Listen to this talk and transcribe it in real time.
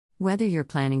Whether you're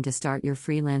planning to start your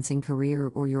freelancing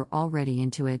career or you're already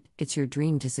into it, it's your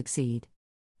dream to succeed.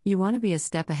 You want to be a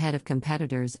step ahead of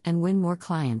competitors and win more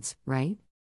clients, right?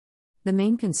 The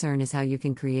main concern is how you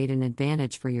can create an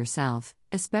advantage for yourself,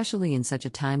 especially in such a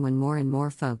time when more and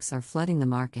more folks are flooding the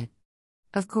market.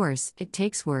 Of course, it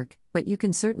takes work, but you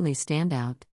can certainly stand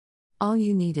out. All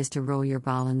you need is to roll your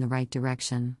ball in the right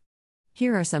direction.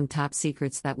 Here are some top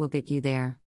secrets that will get you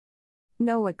there.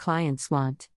 Know what clients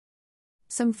want.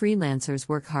 Some freelancers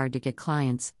work hard to get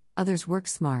clients, others work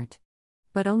smart.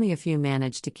 But only a few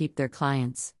manage to keep their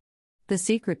clients. The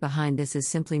secret behind this is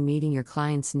simply meeting your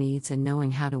clients' needs and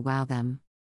knowing how to wow them.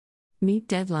 Meet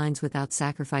deadlines without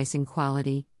sacrificing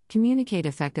quality, communicate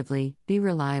effectively, be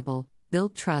reliable,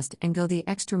 build trust, and go the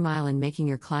extra mile in making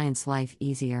your clients' life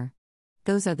easier.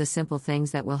 Those are the simple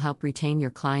things that will help retain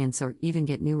your clients or even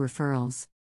get new referrals.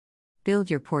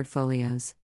 Build your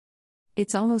portfolios.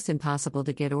 It's almost impossible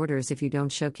to get orders if you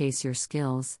don't showcase your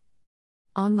skills.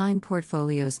 Online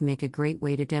portfolios make a great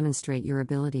way to demonstrate your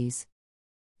abilities.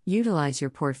 Utilize your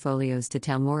portfolios to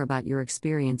tell more about your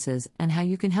experiences and how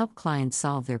you can help clients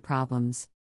solve their problems.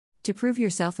 To prove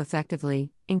yourself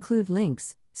effectively, include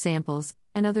links, samples,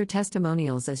 and other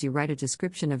testimonials as you write a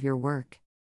description of your work.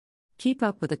 Keep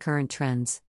up with the current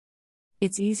trends.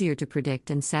 It's easier to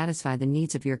predict and satisfy the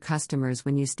needs of your customers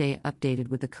when you stay updated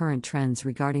with the current trends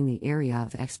regarding the area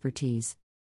of expertise.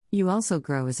 You also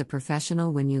grow as a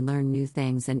professional when you learn new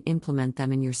things and implement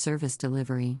them in your service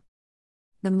delivery.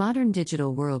 The modern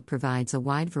digital world provides a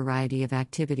wide variety of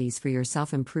activities for your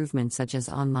self-improvement, such as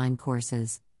online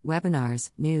courses, webinars,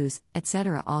 news,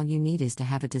 etc. All you need is to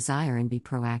have a desire and be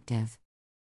proactive.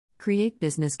 Create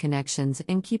business connections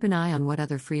and keep an eye on what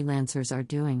other freelancers are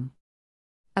doing.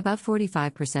 About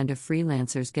 45% of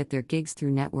freelancers get their gigs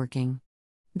through networking.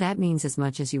 That means as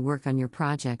much as you work on your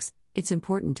projects, it's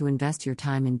important to invest your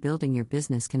time in building your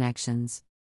business connections.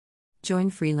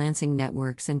 Join freelancing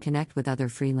networks and connect with other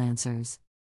freelancers.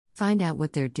 Find out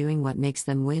what they're doing, what makes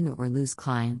them win or lose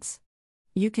clients.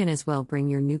 You can as well bring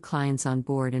your new clients on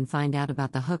board and find out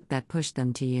about the hook that pushed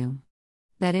them to you.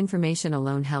 That information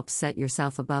alone helps set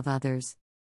yourself above others.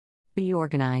 Be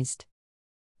organized.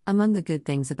 Among the good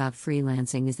things about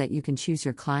freelancing is that you can choose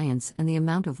your clients and the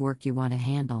amount of work you want to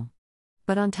handle.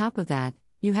 But on top of that,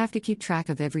 you have to keep track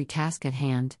of every task at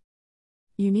hand.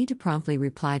 You need to promptly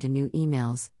reply to new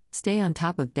emails, stay on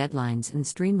top of deadlines, and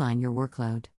streamline your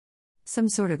workload. Some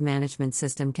sort of management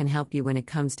system can help you when it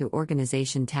comes to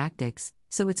organization tactics,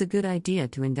 so it's a good idea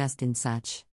to invest in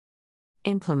such.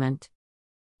 Implement.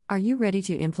 Are you ready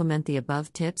to implement the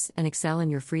above tips and excel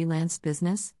in your freelance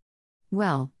business?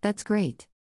 Well, that's great.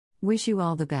 Wish you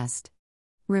all the best.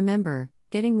 Remember,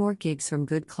 getting more gigs from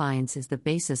good clients is the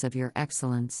basis of your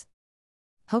excellence.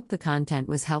 Hope the content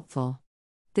was helpful.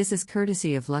 This is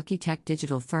courtesy of Lucky Tech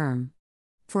Digital Firm.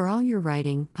 For all your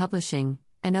writing, publishing,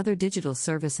 and other digital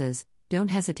services,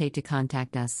 don't hesitate to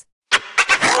contact us.